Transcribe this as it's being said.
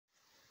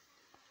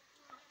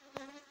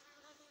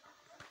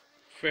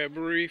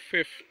February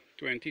 5th,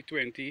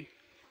 2020.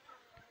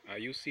 Are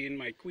you seeing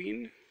my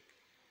queen?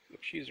 Look,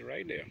 she's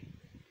right there.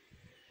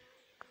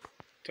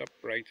 Top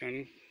right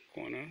hand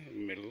corner,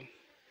 middle.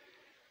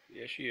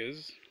 There she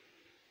is.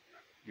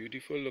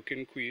 Beautiful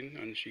looking queen,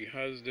 and she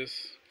has this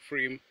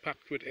frame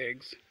packed with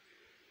eggs.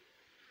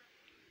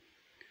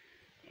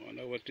 I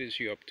wonder what is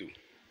she up to.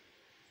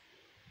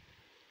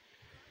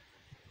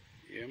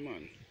 Yeah,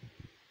 man.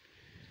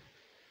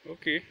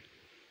 Okay.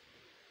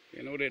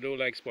 You know they don't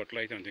like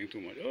spotlight and thing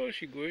too much. Oh,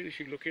 she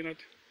looking at,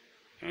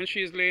 and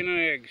she's laying an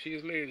egg.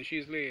 She's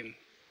laying.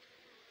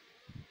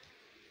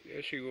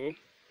 There she go.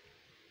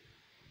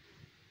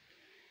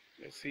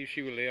 Let's see if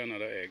she will lay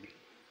another egg.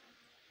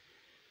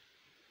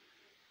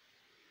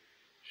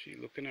 She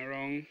looking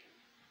around.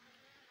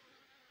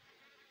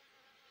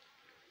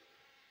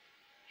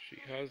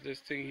 She has this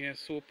thing here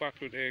so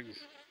packed with eggs.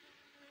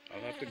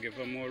 I'll have to give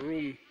her more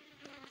room.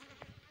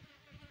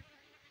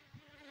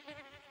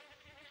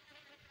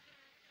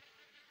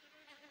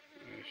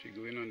 She's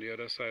going on the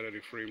other side of the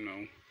frame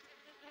now.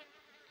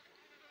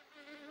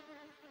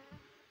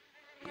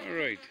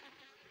 Alright,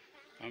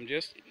 I'm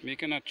just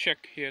making a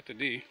check here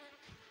today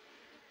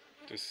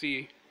to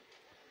see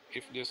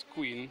if this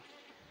queen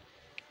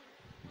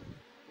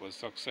was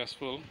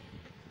successful.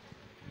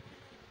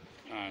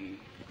 And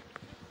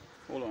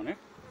hold on,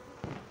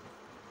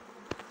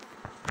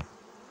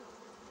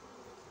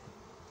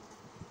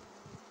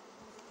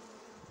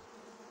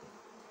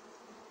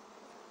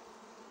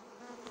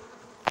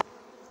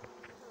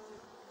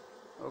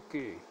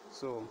 Okay,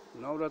 so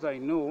now that I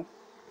know,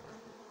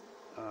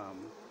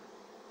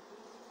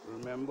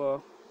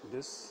 remember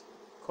this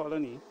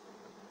colony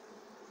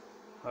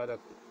had a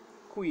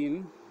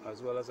queen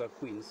as well as a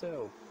queen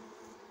cell,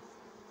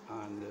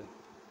 and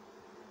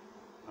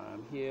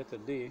I'm here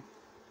today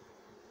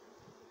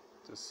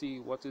to see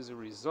what is the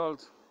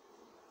result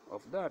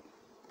of that.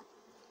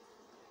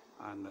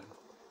 And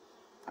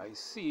I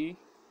see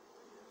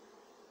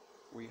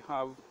we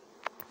have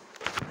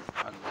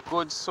a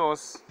good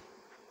source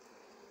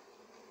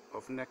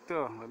of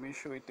nectar. Let me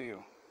show it to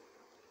you.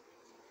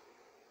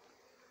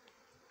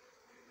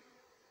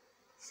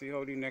 See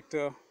how the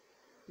nectar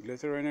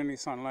glittering in the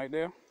sunlight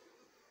there?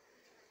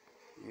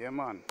 Yeah,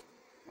 man,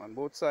 on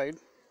both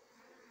sides.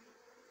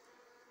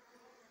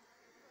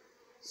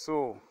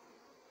 So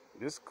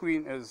this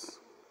queen is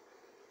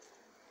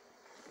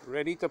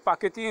ready to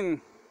pack it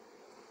in.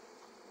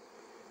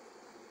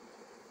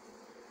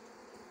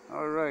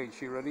 Alright,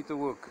 she's ready to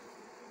work.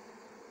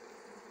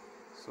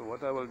 So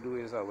what I will do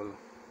is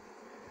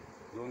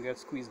don't get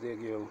squeezed there,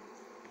 girl.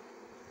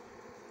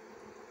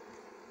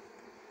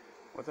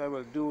 What I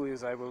will do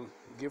is I will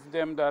give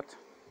them that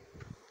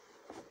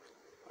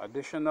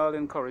additional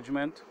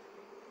encouragement.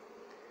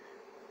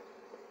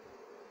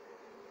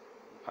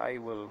 I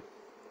will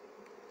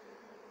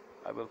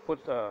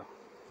put a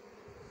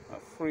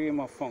frame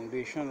of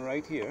foundation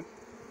right here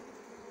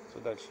so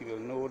that she will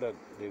know that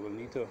they will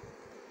need to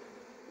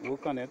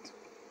work on it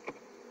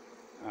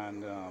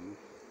and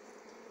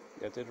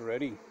get it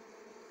ready.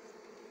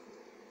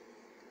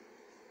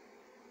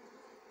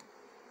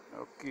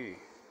 Okay,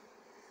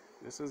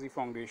 this is the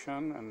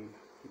foundation, and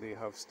they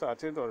have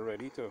started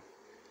already to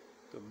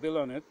build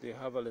on it. They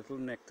have a little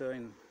nectar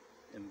in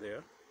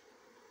there,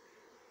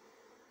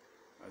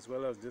 as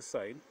well as this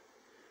side.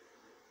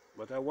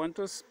 But I want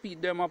to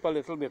speed them up a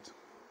little bit.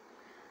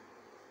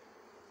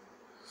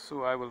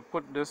 So I will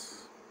put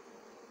this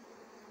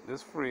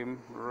frame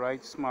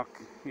right smack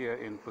here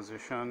in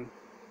position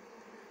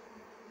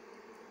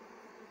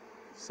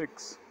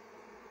 6.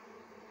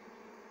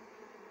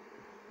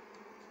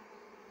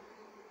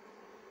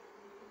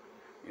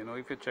 You know,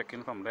 if you're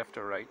checking from left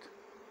to right,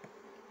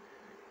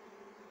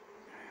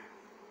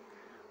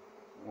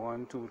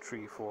 1, 2,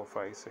 3, 4,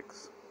 5,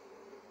 6.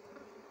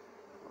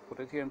 I'll put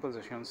it here in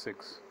position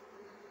 6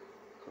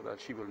 so that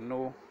she will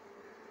know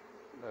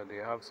that they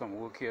have some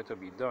work here to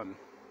be done.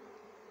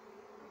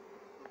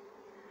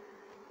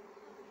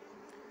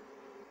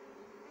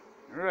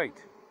 Right.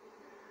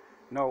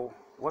 Now,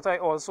 what I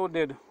also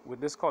did with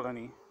this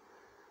colony,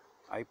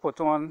 I put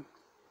on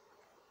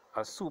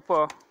a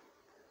super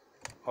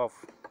of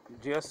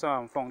just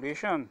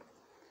foundation,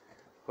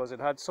 because it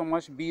had so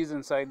much bees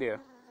inside there.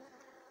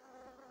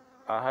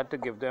 I had to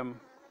give them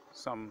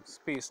some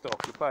space to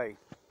occupy.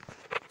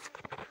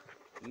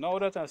 Now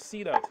that I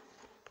see that,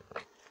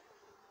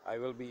 I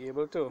will be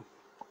able to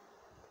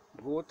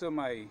go to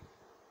my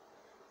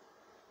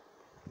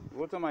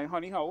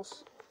honey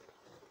house,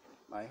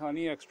 my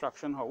honey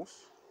extraction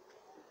house,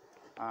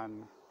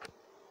 and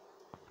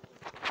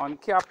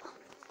uncap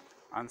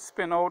and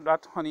spin out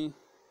that honey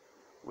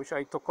which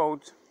I took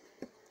out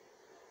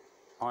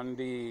on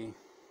the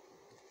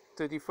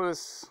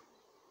 31st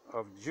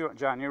of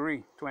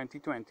January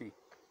 2020.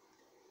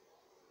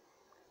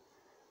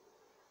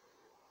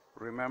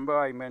 Remember,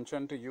 I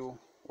mentioned to you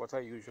what I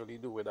usually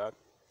do with that.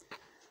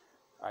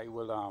 I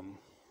will,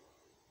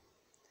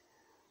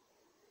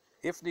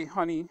 if the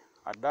honey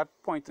at that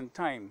point in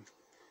time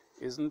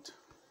isn't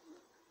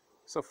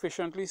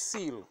sufficiently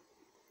sealed,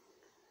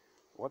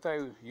 what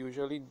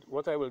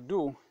I will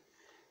do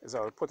is I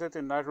will put it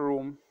in that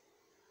room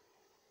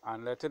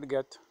and let it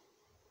get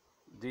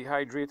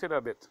dehydrated a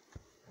bit,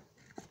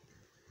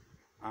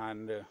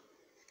 and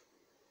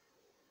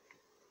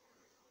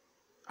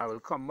I will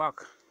come back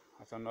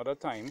at another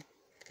time.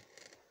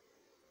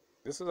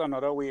 This is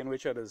another way in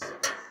which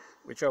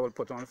I will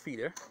put on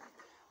feeder.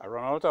 I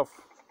run out of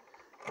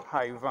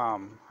hive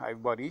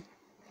body.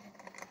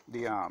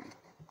 I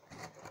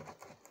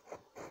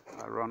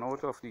run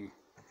out of the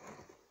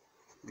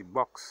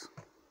box,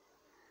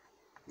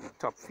 the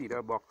top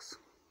feeder box.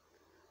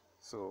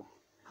 So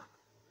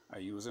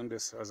I'm using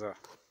this as a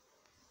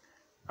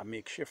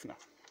makeshift now.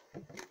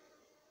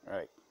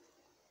 Right.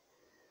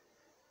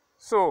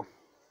 So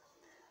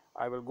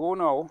I will go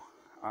now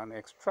and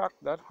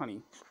extract that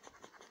honey,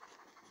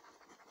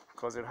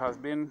 because it has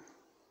been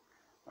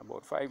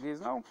about 5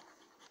 days now,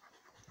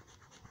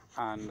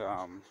 and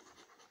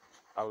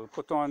I will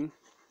put on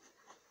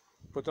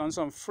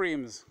some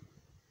frames,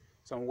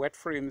 some wet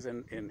frames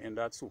in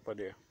that super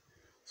there,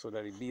 so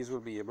that the bees will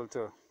be able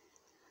to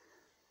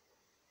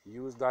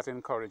use that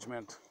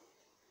encouragement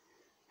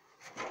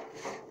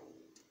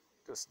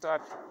to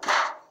start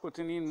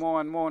putting in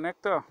more and more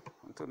nectar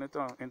and turn it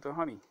into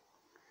honey.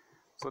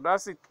 So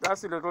that's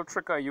the little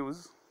trick I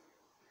use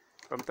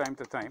from time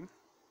to time.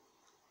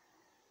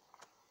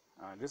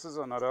 This is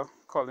another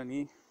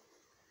colony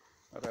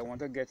that I want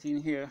to get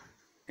in here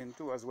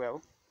into as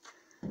well.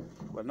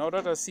 But now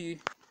that I see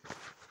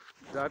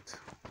that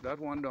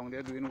one down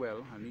there doing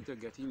well, I need to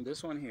get in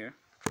this one here.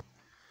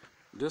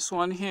 This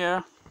one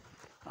here,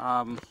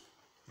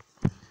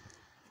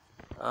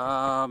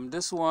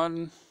 this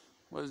one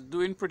was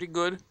doing pretty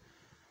good,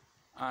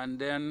 and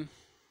then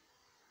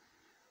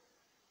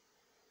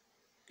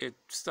it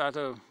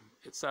started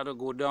to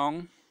go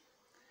down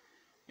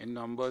in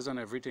numbers and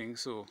everything.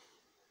 So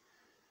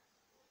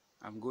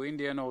I'm going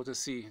there now to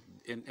see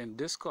in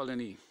this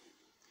colony.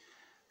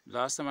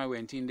 Last time I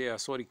went in there, I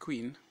saw the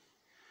queen,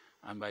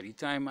 and by the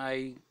time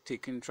I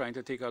trying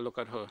to take a look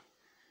at her,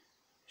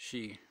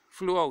 she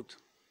flew out,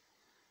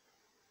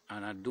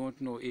 and I don't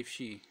know if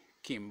she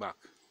came back.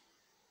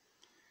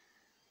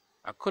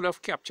 I could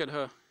have captured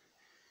her,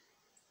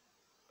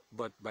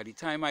 but by the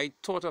time I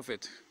thought of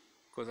it,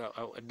 because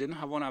I didn't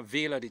have on a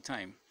veil at the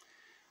time,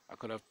 I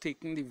could have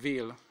taken the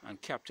veil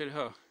and captured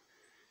her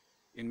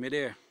in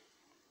midair.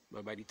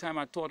 But by the time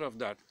I thought of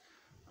that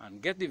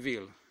and get the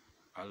veil,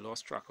 I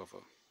lost track of her.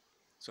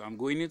 So I'm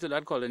going into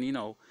that colony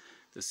now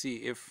to see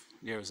if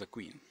there is a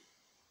queen.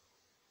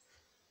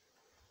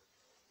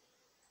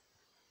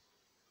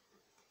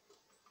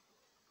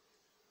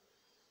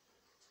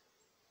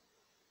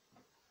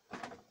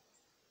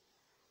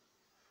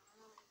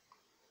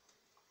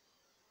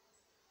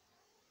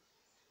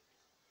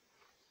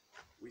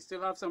 We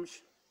still have some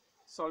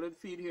solid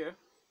feed here,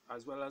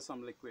 as well as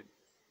some liquid.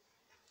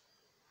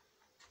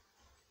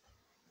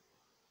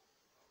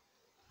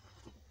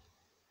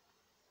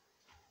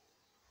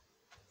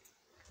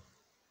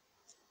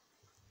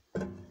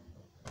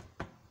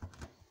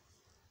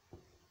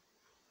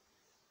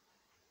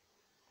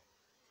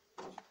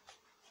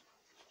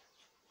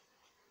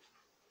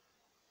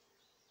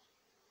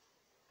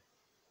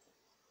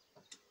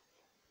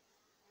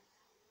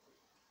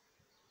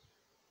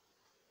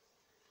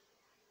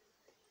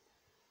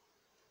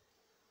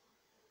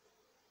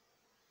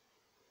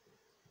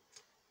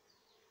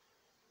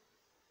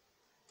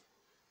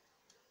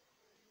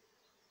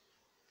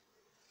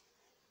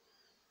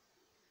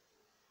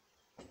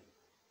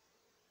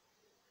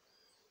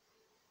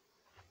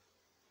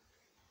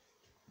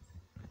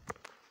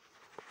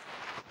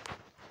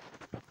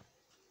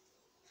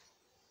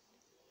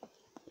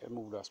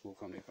 Move that smoke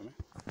from there for me.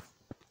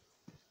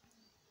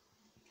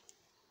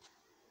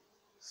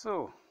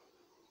 So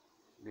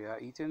they are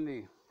eating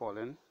the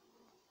pollen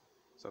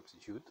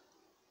substitute,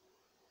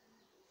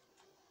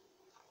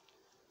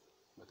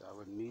 but I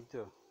would need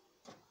to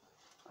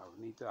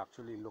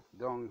actually look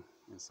down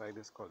inside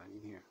this colony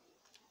here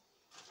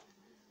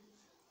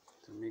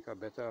to make a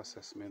better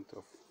assessment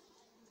of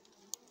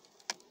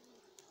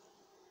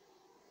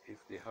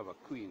if they have a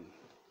queen.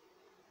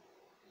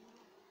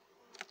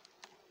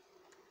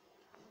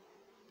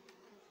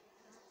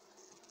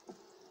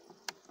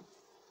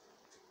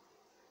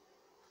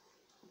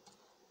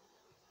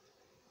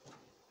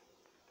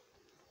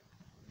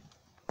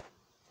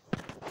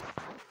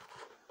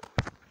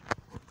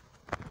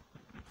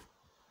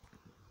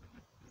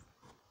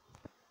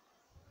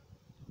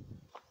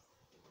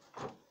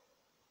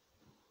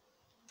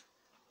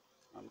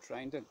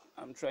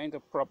 I'm trying to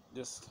prop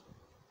this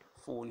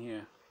phone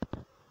here.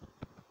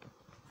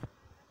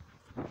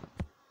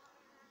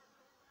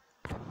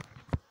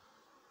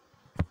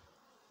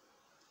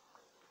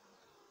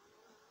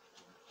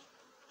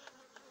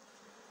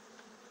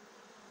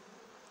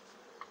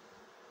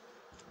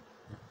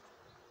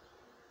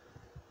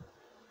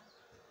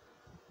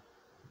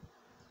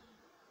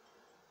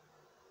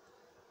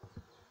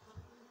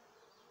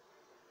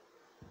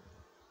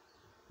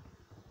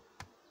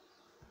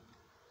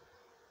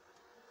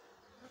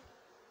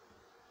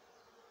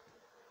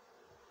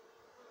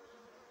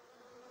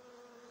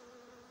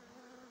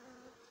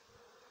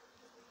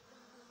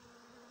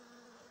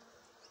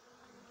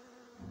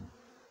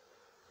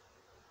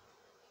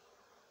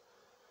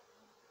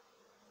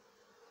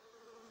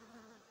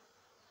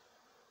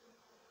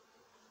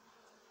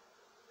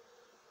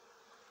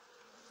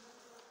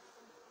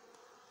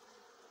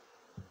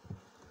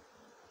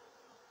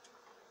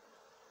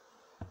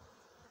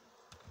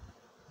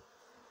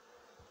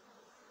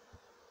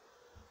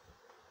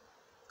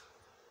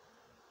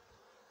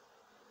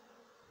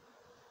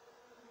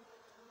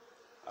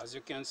 As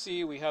you can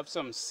see, we have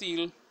some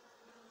seal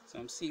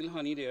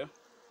honey there.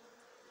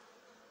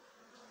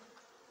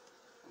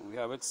 We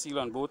have it sealed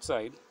on both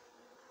sides.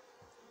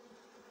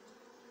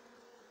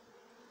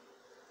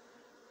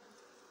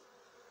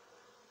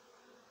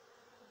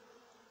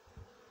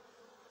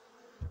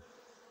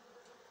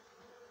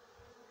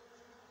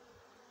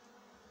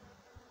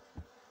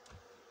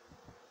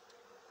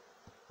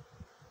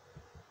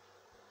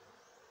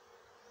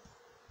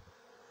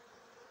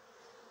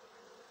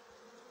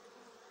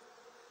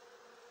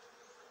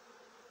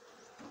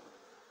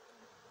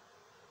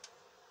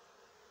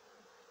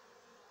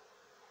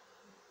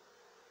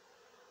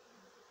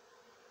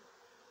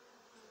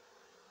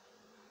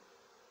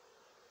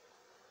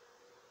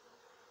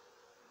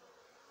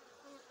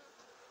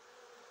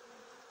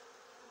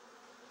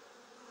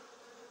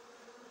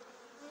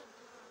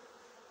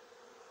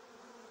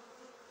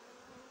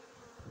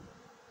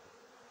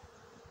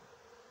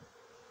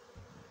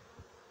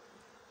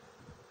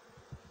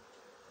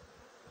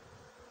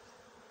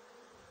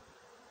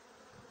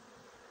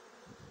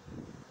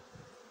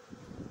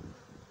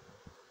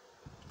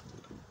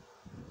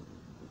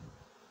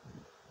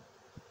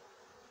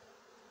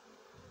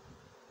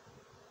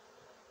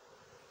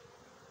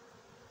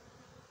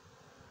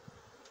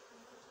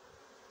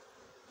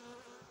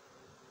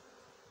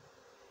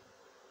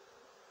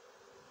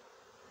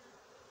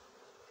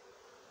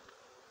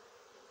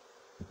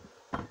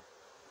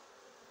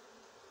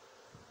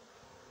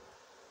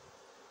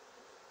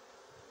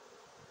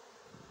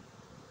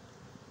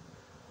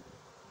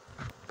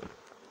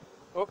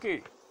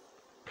 Okay,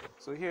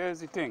 so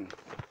here's the thing.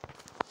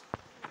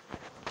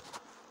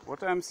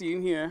 What I'm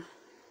seeing here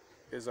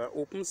is an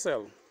open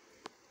cell.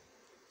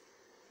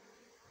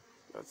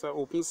 That's an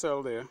open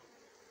cell there.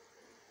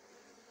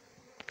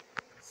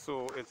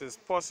 So it is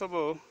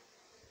possible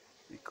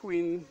the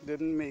queen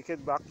didn't make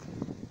it back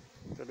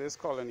to this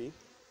colony.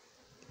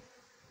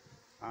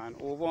 And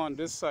over on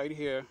this side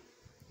here,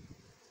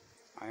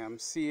 I am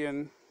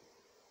seeing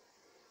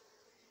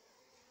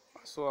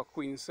also a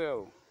queen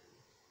cell.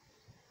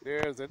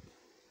 There's it.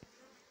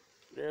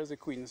 There's the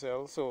queen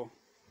cell. So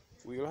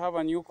we'll have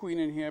a new queen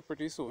in here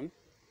pretty soon.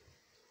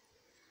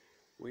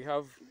 We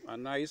have a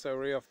nice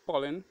array of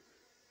pollen.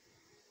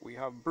 We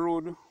have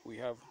brood. We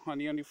have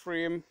honey on the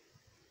frame.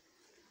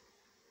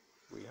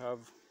 We have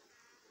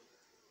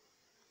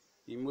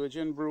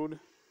emergent brood.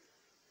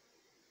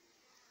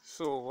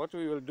 So what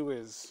we will do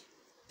is,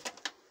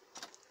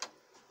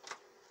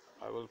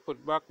 I will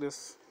put back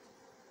this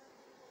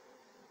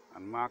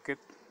and mark it,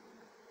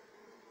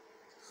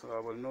 so I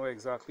will know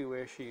exactly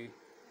where she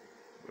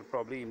will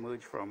probably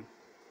emerge from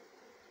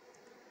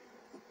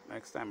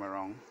next time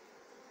around.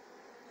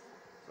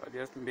 So I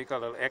just make a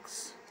little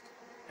X.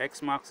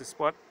 X marks the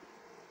spot.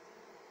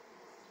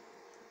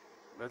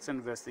 Let's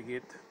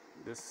investigate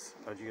this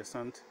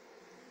adjacent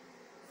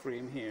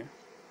frame here.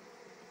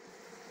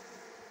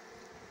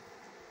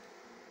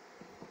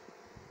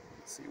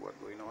 Let's see what's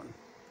going on.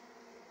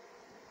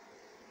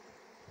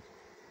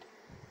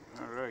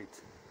 All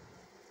right.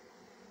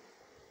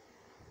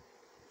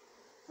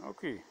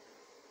 Okay.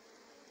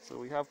 So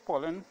we have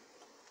pollen.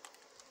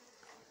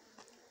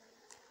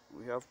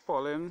 We have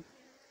pollen.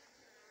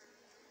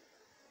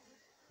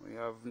 We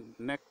have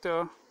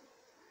nectar.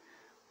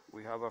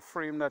 We have a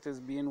frame that is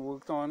being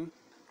worked on,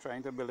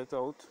 trying to build it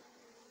out.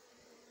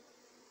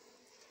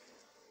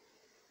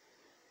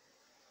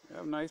 We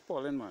have nice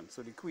pollen, man.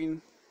 So the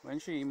queen, when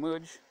she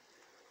emerge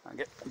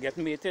and get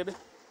mated,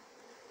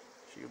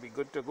 she'll be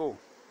good to go.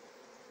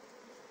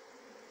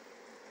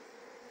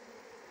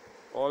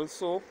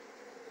 Also,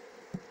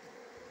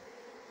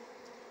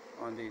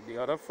 on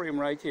the other frame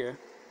right here,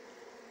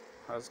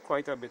 has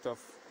quite a bit of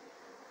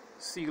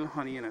seal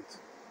honey in it.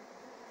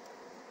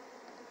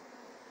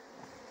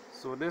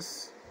 So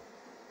this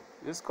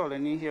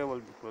colony here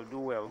will do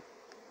well.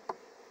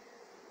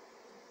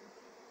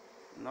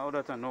 Now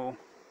that I know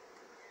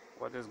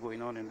what is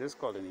going on in this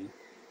colony,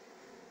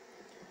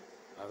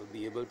 I'll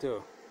be able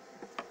to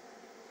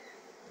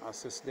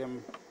assist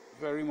them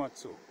very much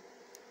so.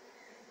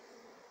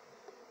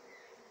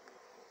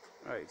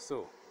 Right,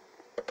 so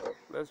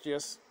let's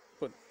just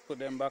put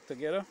them back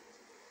together.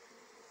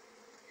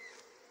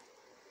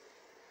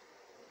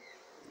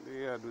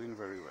 They are doing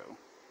very well.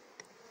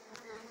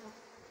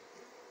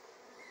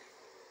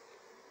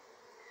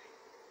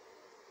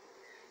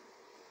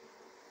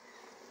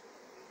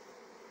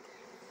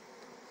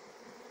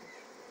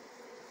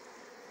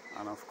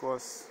 And of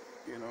course,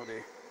 you know,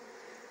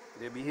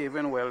 they're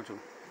behaving well too.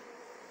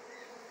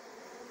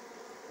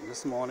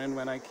 This morning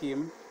when I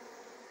came,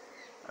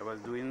 I was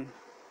doing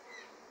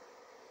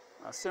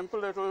a simple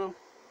little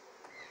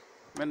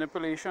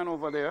manipulation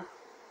over there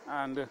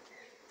and a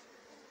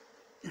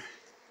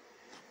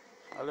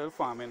little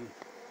farming,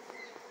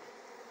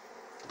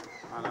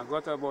 and I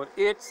got about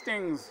 8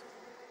 stings,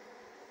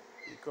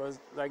 because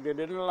like they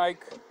didn't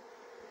like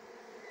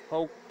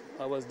how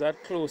I was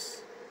that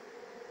close.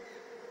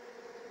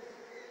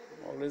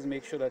 Always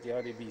make sure that you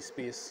have the bee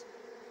space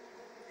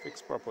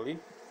fixed properly.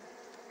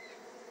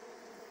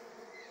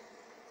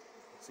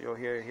 See how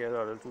here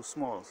are a little too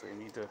small, so you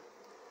need to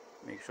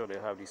make sure they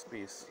have the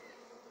space.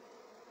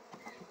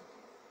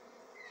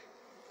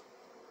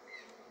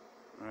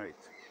 Right.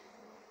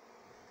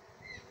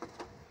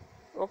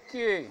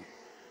 Okay.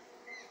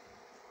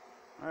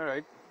 All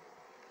right.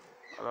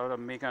 I'll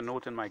make a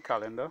note in my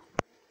calendar,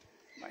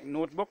 my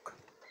notebook,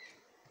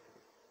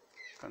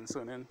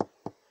 concerning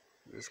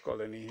this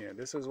colony here.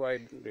 This is why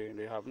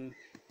they haven't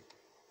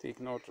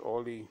taken out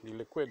all the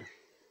liquid.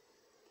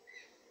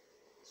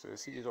 So you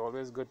see, it's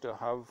always good to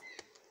have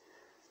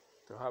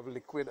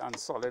liquid and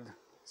solid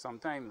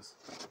sometimes.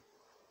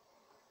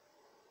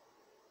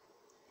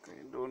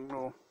 You don't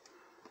know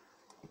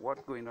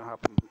what's going to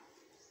happen.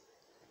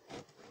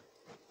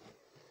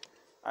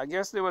 I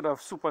guess they would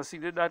have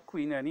superseded that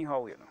queen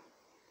anyhow, you know.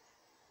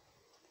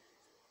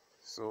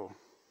 So,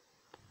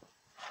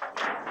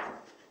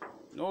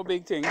 no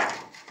big thing.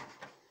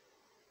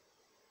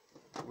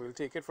 We'll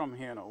take it from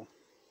here now.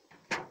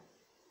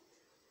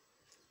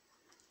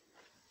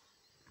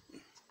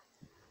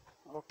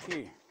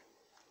 Okay.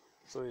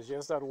 So it's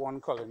just that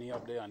one colony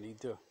up there I need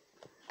to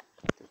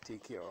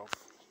take care of.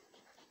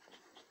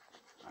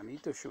 I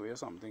need to show you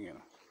something, you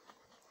know.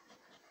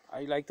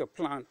 I like to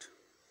plant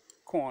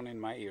corn in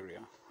my area,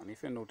 and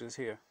if you notice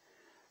here,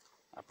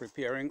 I'm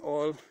preparing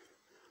all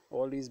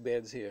these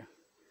beds here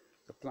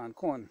to plant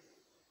corn.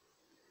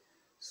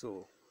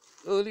 So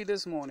early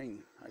this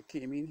morning I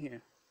came in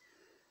here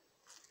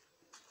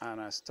and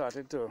I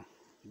started to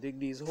dig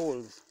these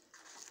holes,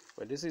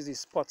 but this is the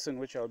spots in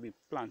which I'll be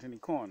planting the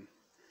corn.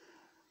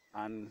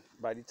 And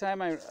by the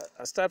time I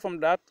start from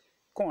that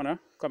corner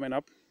coming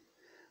up,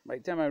 by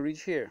the time I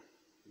reach here,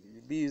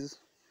 the bees,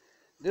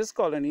 this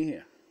colony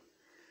here,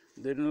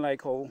 didn't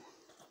like how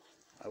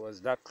I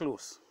was that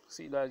close.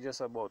 See, that's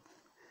just about,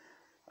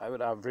 I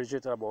would average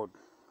it about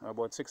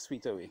 6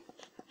 feet away.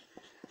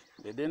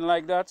 They didn't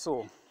like that,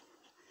 so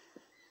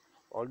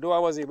although I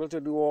was able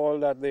to do all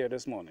that there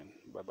this morning,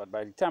 but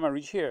by the time I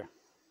reached here,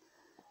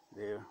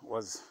 they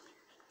was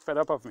fed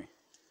up of me.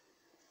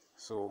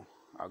 So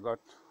I got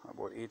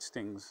about 8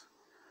 stings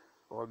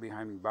all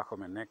behind the back of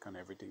my neck and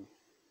everything.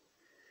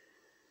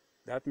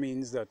 That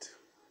means that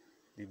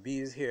the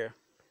bees here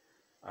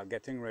are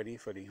getting ready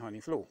for the honey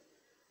flow.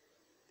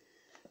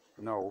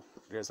 Now,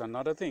 there's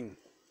another thing.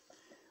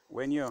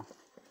 When you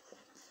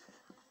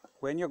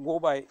go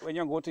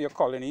to your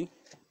colony,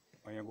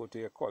 or your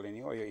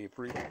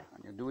apiary,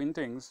 and you're doing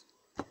things,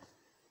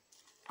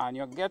 and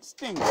you get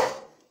stings,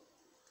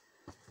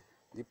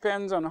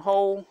 depends on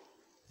how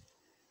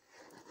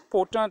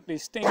potent the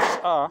stings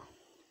are,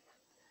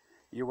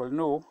 you will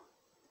know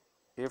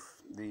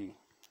if the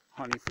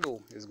honey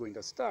flow is going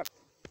to start.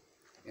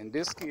 In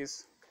this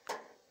case,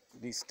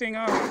 the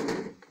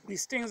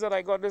stings that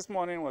I got this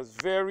morning was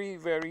very,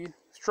 very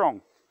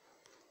strong.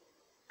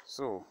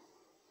 So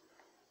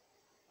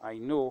I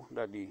know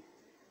that the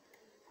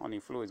honey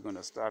flow is going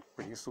to start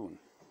pretty soon.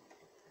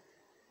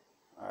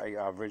 I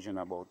average in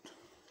about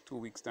 2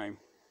 weeks time.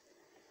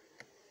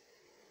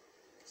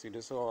 See,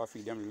 this is how I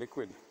feed them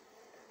liquid.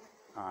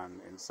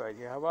 And inside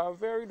here I have a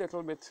very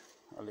little bit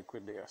of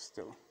liquid there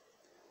still.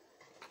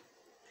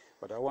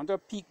 But I want to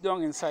peek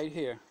down inside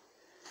here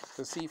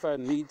to see if I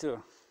need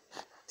to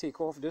take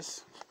off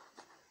this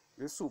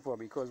super,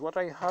 because what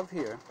I have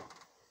here,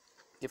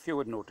 if you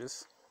would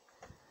notice,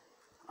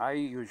 I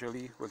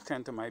usually will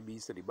tend to my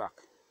bees to the back.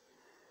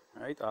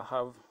 Right? I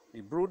have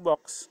the brood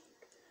box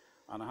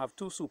and I have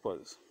 2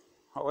 supers.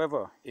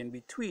 However, in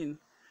between,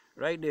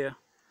 right there,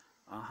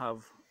 I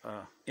have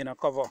inner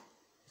cover.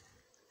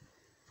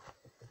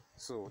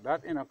 So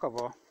that inner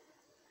cover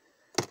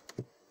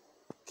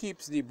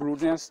keeps the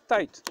brood nest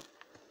tight,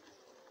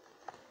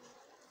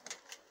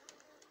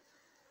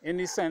 in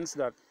the sense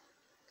that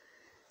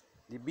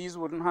the bees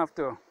wouldn't have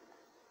to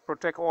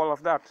protect all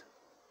of that.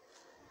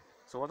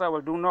 So what I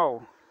will do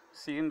now,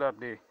 seeing that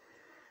they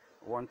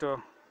want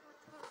to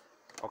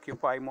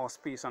occupy more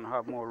space and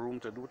have more room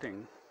to do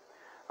things,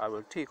 I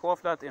will take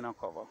off that inner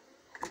cover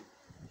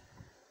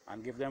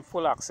and give them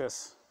full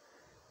access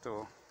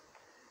to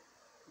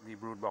the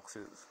brood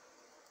boxes.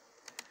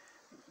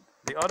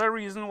 The other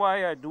reason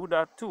why I do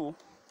that too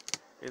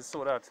is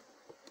so that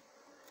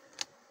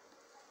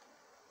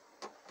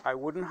I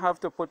wouldn't have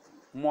to put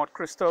mud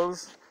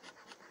crystals.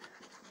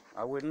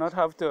 I would not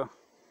have to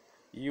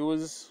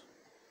use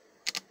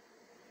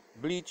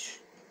bleach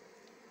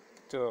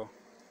to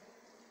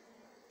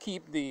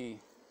keep the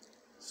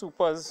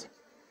supers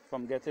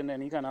from getting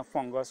any kind of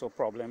fungus or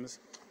problems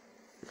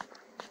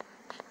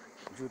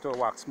due to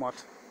wax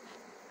moth.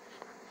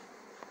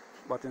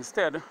 But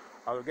instead,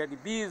 I'll get the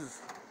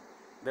bees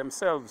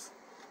themselves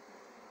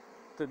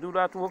to do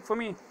that work for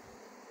me.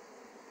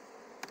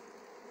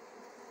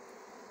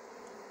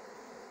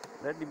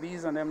 Let the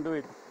bees and them do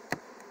it.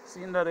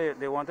 Seeing that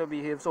they want to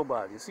behave so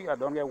bad. You see, I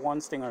don't get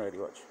 1 sting already,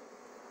 watch.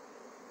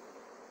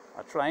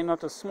 I try not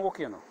to smoke,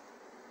 you know.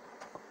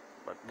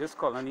 But this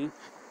colony,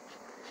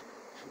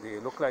 they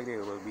look like they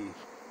will be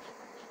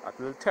at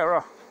little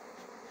terror.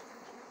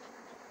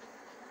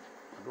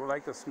 I don't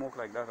like to smoke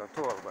like that at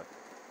all, but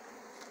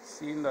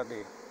seeing that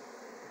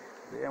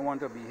they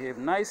want to behave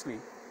nicely,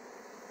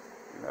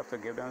 you have to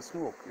give them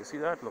smoke. You see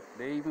that? Look,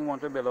 they even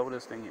want to build out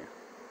this thing here.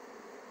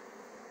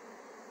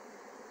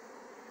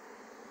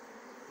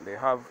 They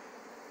have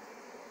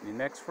the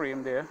next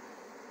frame there,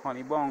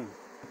 honey bung.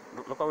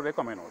 Look how they're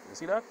coming out. You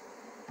see that?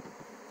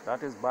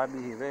 That is bad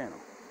behavior, you know.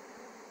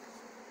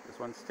 This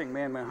one sting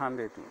me in my hand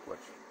there too. Watch.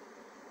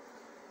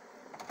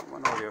 Come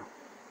on out here.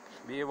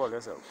 Behave all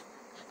yourself.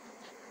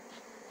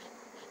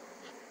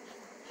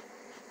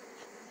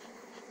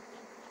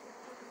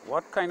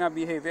 What kind of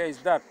behavior is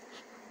that?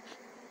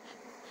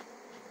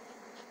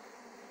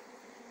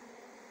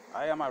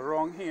 I am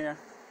around here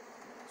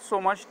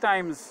so much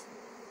times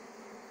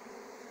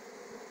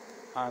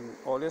and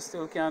all you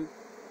still can't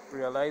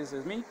realize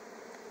is me.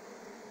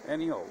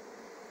 Anyhow,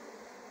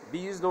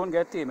 bees don't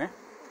get tame, eh?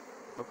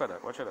 Look at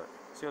that, watch that.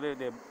 See how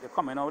they're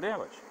coming out there,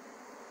 watch.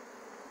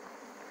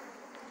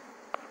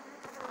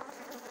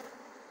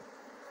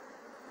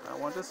 I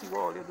want to see what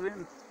all you're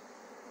doing.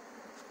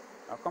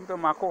 I come to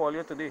mark all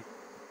you today.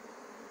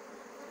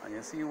 And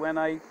you see when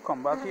I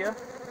come back here,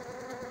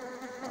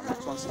 I'm not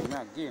going to see me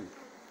again.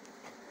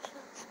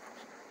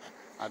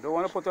 I don't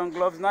want to put on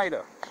gloves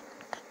neither.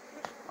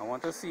 I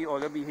want to see all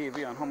your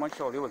behavior and how much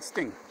all you would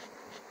sting.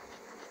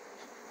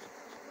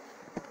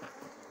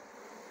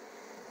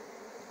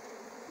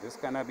 This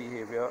kind of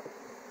behavior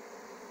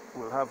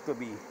will have to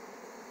be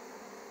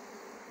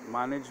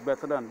managed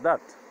better than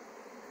that.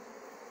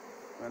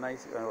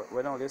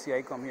 When all they see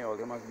I come here, all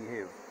they must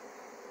behave.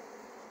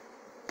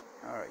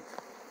 Alright.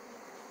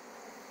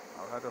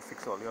 I'll have to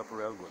fix all you up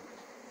real good.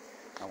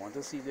 I want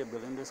to see they're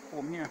building this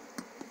comb here.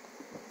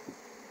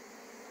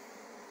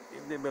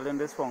 If they're building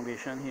this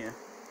foundation here,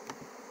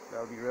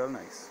 that'll be real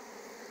nice.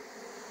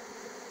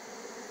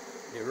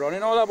 They're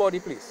running all about the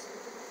place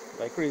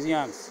like crazy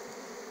ants.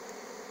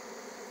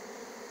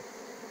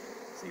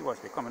 See,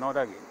 watch, they're coming out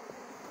again.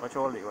 Watch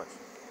all day, watch.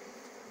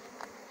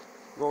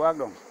 Go back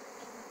down.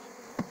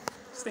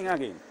 Sting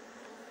again.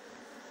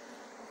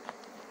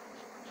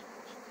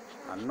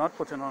 I'm not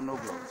putting on no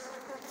gloves.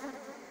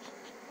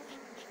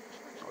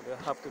 Now they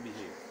have to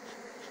behave.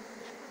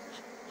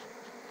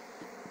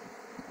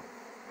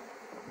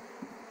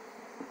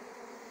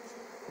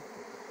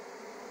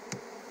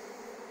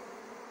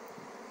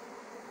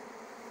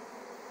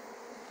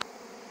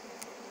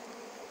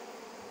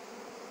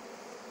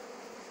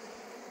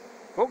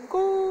 Oh,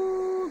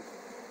 good.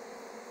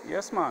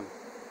 Yes, man.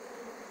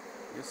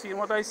 You see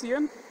what I see?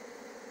 They're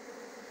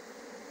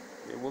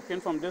working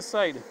from this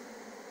side.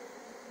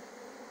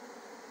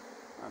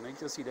 I need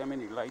to see them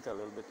in the light a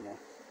little bit more.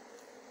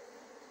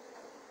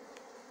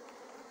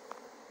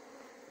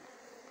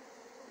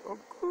 Oh,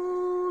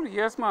 good.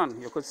 Yes,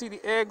 man. You could see the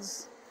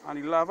eggs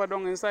and the lava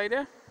down inside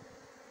there.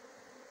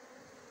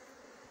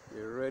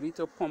 They're ready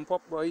to pump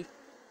up, boy.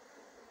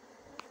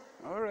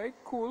 Alright,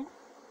 cool.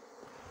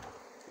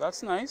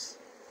 That's nice.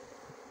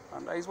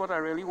 And that is what I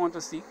really want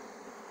to see.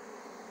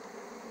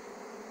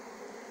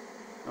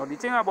 Now the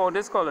thing about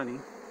this colony,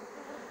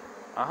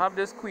 I have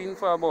this queen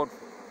for about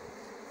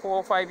 4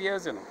 or 5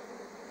 years, you know.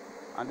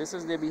 And this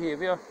is their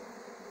behavior.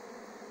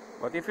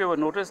 But if you would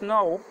notice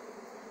now,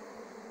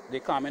 they're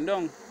calming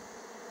down.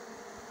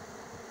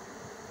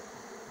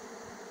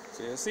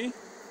 So you see,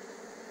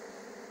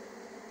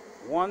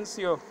 once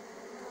you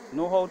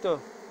know how to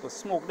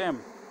smoke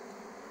them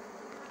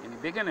in the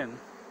beginning,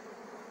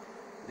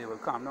 they will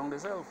calm down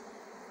themselves.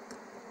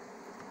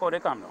 How they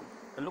calm down?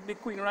 And look the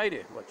queen right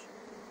there, watch.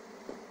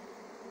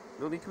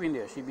 Look the queen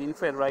there, she being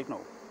fed right now.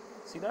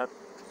 See that?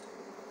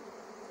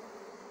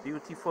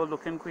 Beautiful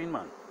looking queen,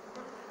 man.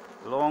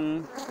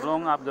 Long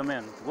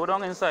abdomen. Go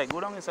down inside,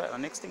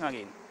 and next thing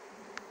again.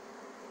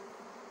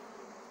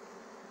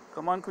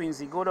 Come on,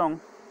 Queensy, go down.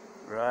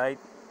 Right,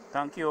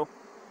 thank you.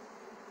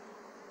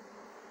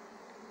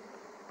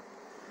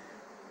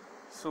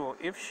 So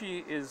if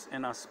she is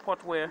in a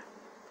spot where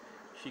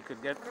she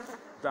could get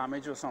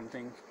damage or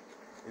something,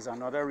 is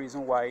another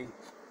reason why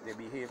they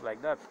behave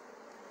like that.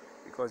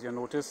 Because you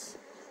notice,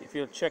 if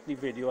you check the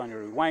video and you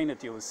rewind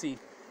it, you will see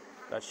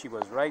that she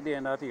was right there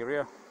in that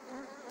area.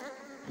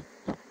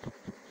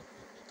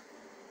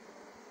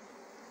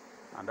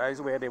 And that is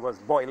where they was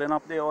boiling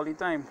up there all the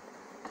time.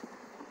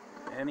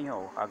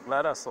 Anyhow, I'm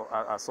glad I saw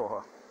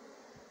her.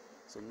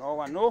 So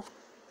now I know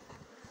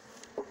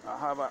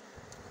I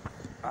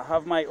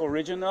have my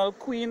original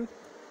queen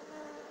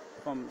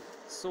from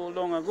so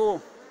long ago.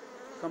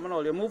 Come on,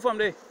 all you move from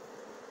there.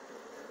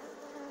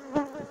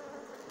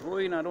 Go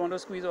in, I don't want to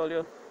squeeze all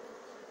your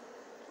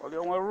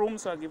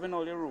rooms are given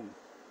all your room.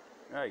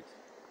 Right.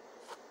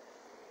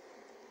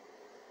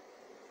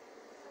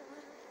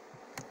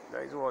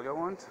 That is all you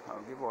want.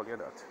 I'll give all you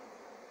that.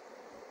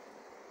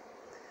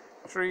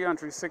 3 and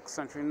 3, 6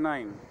 and 3,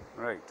 9.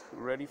 Right.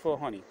 Ready for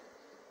honey.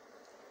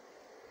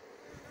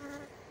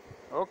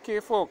 Okay,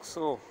 folks.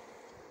 So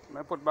I'm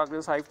gonna put back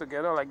this hive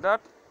together like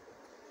that.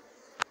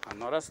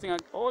 Another sting.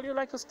 Oh, you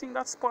like to sting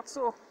that spot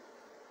so?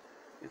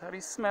 It had the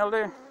smell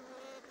there.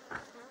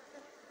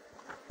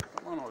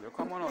 Come on, Olio.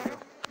 Come on, Olio.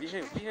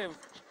 Behave.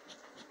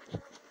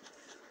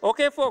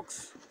 Okay,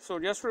 folks. So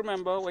just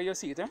remember where you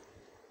see it, eh?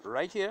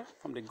 right here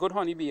from the good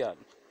honeybee yard.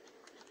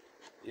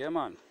 Yeah,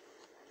 man.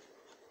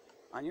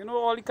 And you know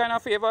all the kind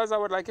of favors I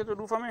would like you to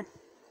do for me?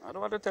 I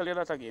don't want to tell you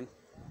that again.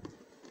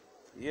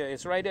 Yeah,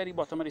 it's right there at the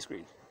bottom of the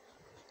screen.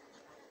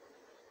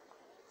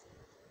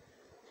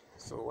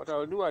 So what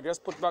I'll do, I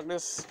just put back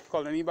this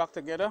colony back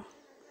together,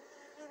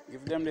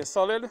 give them the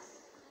solid,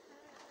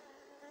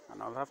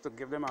 and I'll have to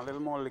give them a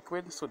little more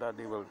liquid so that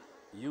they will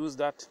use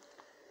that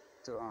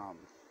to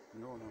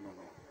no,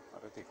 I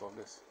have to take off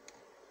this.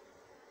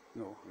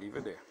 No, leave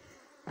it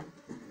there.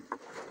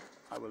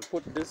 I will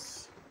put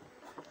this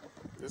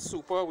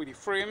super with the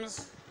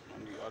frames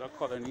and the other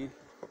colony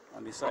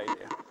on the side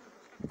there.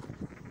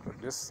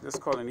 But this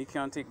colony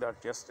can't take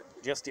that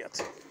just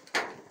yet.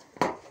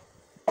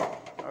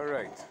 All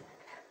right.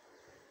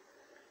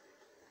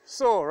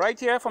 So right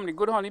here from the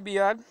good honeybee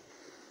yard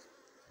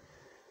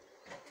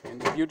in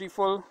the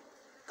beautiful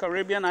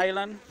Caribbean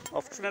island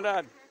of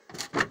Trinidad,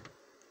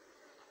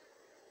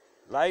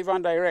 live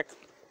and direct.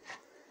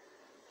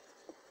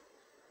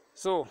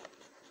 So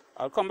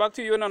I'll come back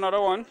to you in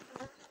another one.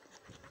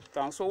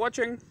 Thanks for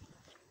watching.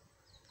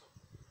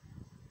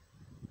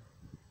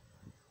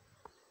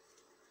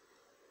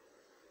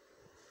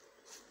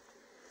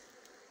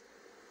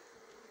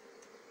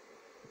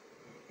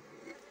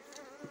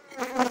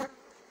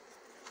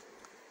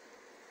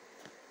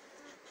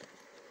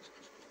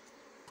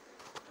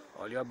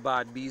 All your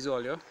bad bees,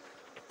 all your.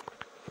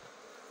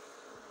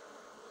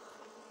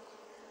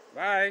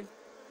 Bye.